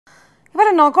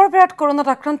ইফালে নগৰবেৰাত কৰ'নাত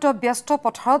আক্ৰান্ত ব্যস্ত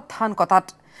পথাৰত ধান কটাত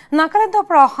নাগালেণ্ডৰ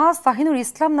পৰা অহা শাহিনুৰ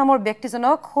ইছলাম নামৰ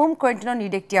ব্যক্তিজনক হোম কোৱাৰেণ্টাইনৰ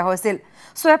নিৰ্দেশ দিয়া হৈছিল।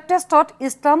 সোৱাব টেষ্টত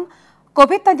ইছলাম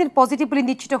কোভিড-19 পজিটিভ বুলি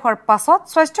নিশ্চিত হোৱাৰ পাছত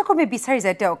স্বাস্থ্যকৰ্মী বিচাৰি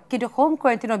যায় তেওঁক, কিন্তু হোম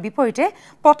কোৱাৰেণ্টাইনৰ বিপৰীতে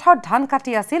পথাৰত ধান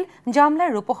কাটি আছিল জামলাৰ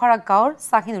ৰূপহাৰা গাঁৱৰ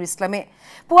শাহিনুৰ ইছলামে।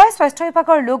 পুৱাই স্বাস্থ্য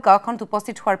বিভাগৰ লোক গাঁওখনত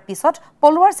উপস্থিত হোৱাৰ পিছত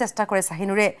পলোৱাৰ চেষ্টা কৰে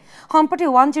শাহিনুৰে। সম্প্ৰতি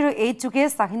 108 যোগে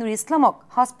শাহিনুৰ ইছলামক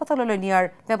হাস্পতাললৈ নিয়াৰ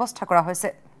ব্যৱস্থা কৰা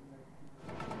হৈছে।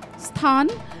 স্থান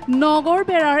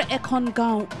নগৰবেৰাৰ এখন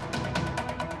গাঁও।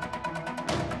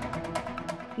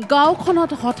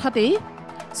 গাঁওখনত হঠাতেই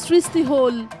সৃষ্টি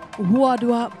হ'ল হুৱা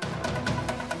দুৱা।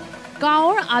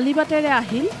 গাঁৱৰ আলিবাটেৰে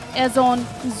আহিল এজন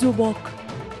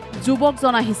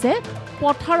যুৱকজন আহিছে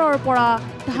পথাৰৰ পৰা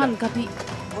ধান কাটি।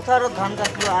 পথাৰত ধান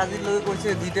কাটিব আজি লৈ কৈছে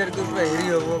দিটাৰ পৰা হেৰি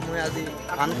হ'ব, মই আজি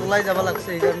ধান তোলাই যাব লাগছে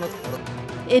এইকাৰণে।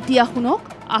 এতিয়া শুনক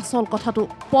আসল কথাটো।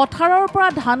 পথাৰৰ পৰা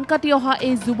ধান কাটি অহা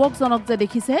এই যুৱকজনক যে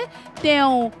দেখিছে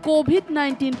তেওঁ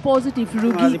কোভিড-19 পজিটিভ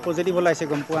ৰোগী। আজি পজিটিভ ওলাইছে,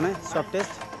 গম পোৱা নাই। সব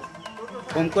টেষ্ট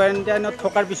হোম কোৱাৰেণ্টাইনত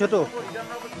থকাৰ পিছতো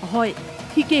হয়,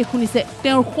 ঠিকেই শুনিছে।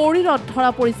 তেওঁৰ শৰীৰত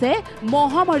ধৰা পৰিছে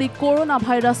মহামাৰী কৰ'না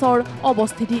ভাইৰাছৰ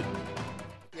অৱস্থিতি।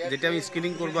 যেতিয়া আমি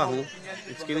স্ক্ৰিনিং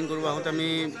কৰিব আহোঁতে আমি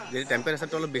যদি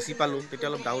টেম্পাৰেচাৰটো অলপ বেছি পালোঁ তেতিয়া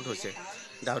অলপ ডাউট হৈছে।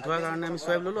 ডাউট হোৱাৰ কাৰণে আমি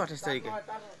সোৱাব ল'লোঁ 28 তাৰিখে।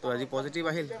 তো আজি পজিটিভ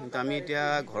আহিল, কিন্তু আমি এতিয়া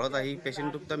ঘৰত আহি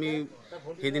পেচেণ্টটোক আমি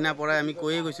সেইদিনাৰ পৰাই আমি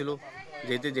কৈয়ে গৈছিলোঁ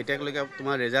যেতিয়ালৈকে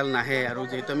তোমাৰ ৰেজাল্ট নাহে, আৰু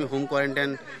যিহেতু আমি হোম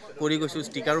কোৱাৰেণ্টাইন কৰি গৈছোঁ,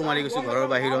 ষ্টিকাৰো মাৰি গৈছোঁ ঘৰৰ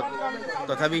বাহিৰত,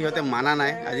 তথাপি সিহঁতে মানা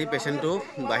নাই। আজি পেচেণ্টটো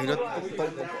বাহিৰত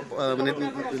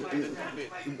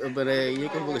মানে ইয়ে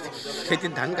কৰিব গৈছে,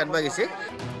 খেতিত ধান কাটবা গৈছে।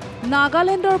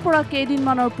 নাগালেণ্ডৰ পৰা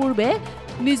কেইদিনমানৰ পূৰ্বে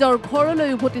নিজৰ ঘৰলৈ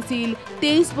উভতিছিল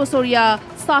 23 বছৰীয়া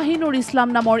শাহিনুৰ ইছলাম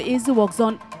নামৰ এই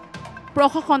যুৱকজন।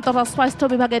 প্ৰশাসন তথা স্বাস্থ্য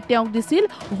বিভাগে তেওঁক দিছিল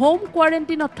হোম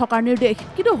কোৱাৰেণ্টাইনত থকাৰ নিৰ্দেশ।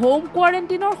 কিন্তু হোম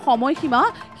কোৱাৰেণ্টাইনৰ সময়সীমা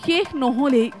শেষ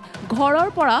নহ'লেই ঘৰৰ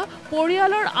পৰা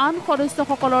পৰিয়ালৰ আন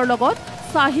সদস্যসকলৰ লগত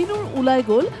শাহিনুৰ ওলাই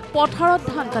গ'ল পথাৰত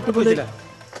ধান কাটিবলৈ।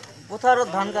 পথাৰত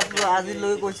ধান কাটিব আজি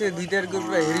লৈ কৈছে দিটাৰ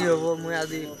পৰা হেৰি হ'ব, মই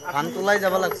আজি ধান তোলাই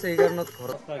যাব লাগছে এইকাৰণে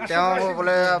ঘৰত। তেওঁ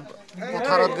বোলে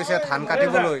পথাৰত গৈছে ধান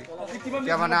কাটিবলৈ।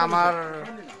 এতিয়া মানে আমাৰ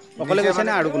অকলে গৈছে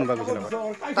নে আৰু কোনোবা গৈছে লগত?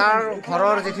 তাৰ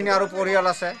ঘৰৰ যিখিনি আৰু পৰিয়াল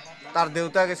আছে, তাৰ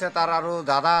দেউতা গৈছে, তাৰ আৰু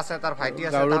দাদা আছে, তাৰ ভাইটি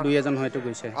আছে, গাঁৱৰ 2-এজন হয়তো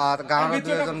গৈছে। গাঁৱৰ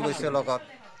 2-এজন গৈছে লগত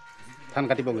ধান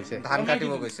কাটিব গৈছে।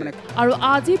 আৰু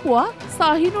আজি পুৱা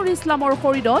শাহিনুৰ ইছলামৰ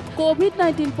শৰীৰত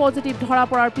কোভিড-19 পজিটিভ ধৰা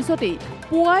পৰাৰ পিছতেই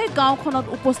পুৱাই গাঁওখনত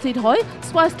উপস্থিত হয়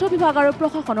স্বাস্থ্য বিভাগ আৰু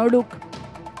প্ৰশাসনৰ লোক।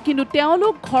 কিন্তু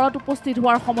তেওঁলোক ঘৰত উপস্থিত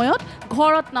হোৱাৰ সময়ত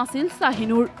ঘৰত নাছিল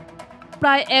শাহিনুৰ।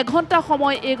 প্ৰায় এঘণ্টা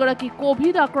সময় এগৰাকী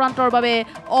কোভিড আক্ৰান্তৰ বাবে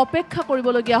অপেক্ষা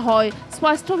কৰিবলগীয়া হয়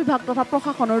স্বাস্থ্য বিভাগ তথা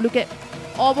প্ৰশাসনৰ লোকে।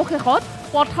 অৱশেষত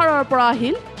পথাৰৰ পৰা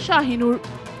আহিল শাহিনুৰ,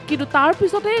 কিন্তু তাৰ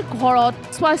পিছতে ঘৰত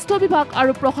স্বাস্থ্য বিভাগ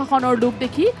আৰু প্ৰশাসনৰ লোক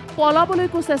দেখি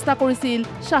পলাবলৈকো চেষ্টা কৰিছিল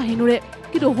শাহিনুৰে।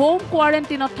 কিন্তু হোম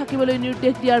কোৱাৰেণ্টাইনত থাকিবলৈ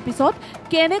নিৰ্দেশ দিয়াৰ পিছত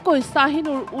কেনেকৈ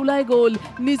শাহিনুৰ ওলাই গ'ল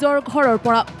নিজৰ ঘৰৰ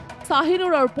পৰা।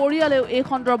 শাহিনুৰৰ পৰিয়ালেও এই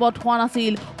সন্দৰ্ভত হোৱা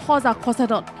নাছিল সজাগ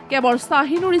সচেতন। কেৱল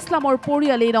শাহিনুৰ ইছলামৰ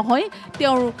পৰিয়ালেই নহয়,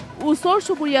 তেওঁৰ ওচৰ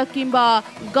চুবুৰীয়া কিংবা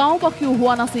গাঁওবাসীও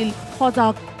হোৱা নাছিল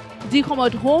সজাগ। যি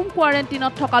সময়ত হোম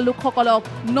কোৱাৰেণ্টাইনত থকা লোকসকলক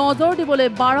নজৰ দিবলৈ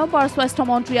বাৰম্বাৰ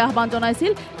স্বাস্থ্যমন্ত্ৰীয়ে আহ্বান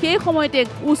জনাইছিল, সেই সময়তে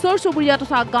ওচৰ চুবুৰীয়া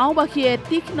তথা গাঁওবাসীয়ে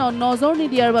তীক্ষ্ণ নজৰ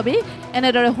নিদিয়াৰ বাবেই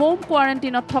এনেদৰে হোম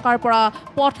কোৱাৰেণ্টাইনত থকাৰ পৰা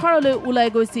পথাৰলৈ ওলাই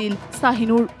গৈছিল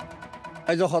শাহিনুৰ।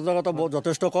 ৰাইজৰ সজাগতা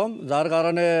যথেষ্ট কম, যাৰ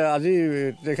কাৰণে আজি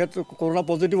তেখেত কৰোণা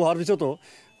পজিটিভ হোৱাৰ পিছতো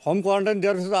হোম কোৱাৰেণ্টাইন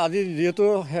দিয়াৰ পিছত আজি যিহেতু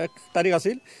শেষ তাৰিখ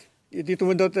আছিল,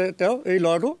 ইতিমধ্যে তেওঁ এই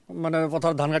ল'ৰাটো মানে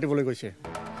পথাৰত ধান কাটিবলৈ গৈছে।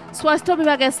 স্বাস্থ্য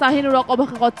বিভাগে শাহিনুৰক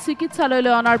অৱশেষত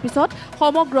চিকিৎসালয়লৈ অনাৰ পিছত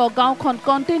সমগ্ৰ গাঁওখন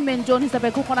কণ্টেইনমেণ্ট জ'ন হিচাপে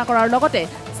ঘোষণা কৰাৰ লগতে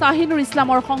শাহিনুৰ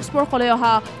ইছলামৰ সংস্পৰ্শলৈ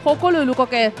অহা সকলো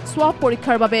লোককে স্বাব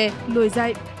পৰীক্ষাৰ বাবে লৈ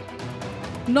যায়।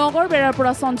 নগৰবেৰাৰ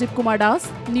পৰা সঞ্জীৱ কুমাৰ দাস,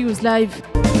 নিউজ লাইভ।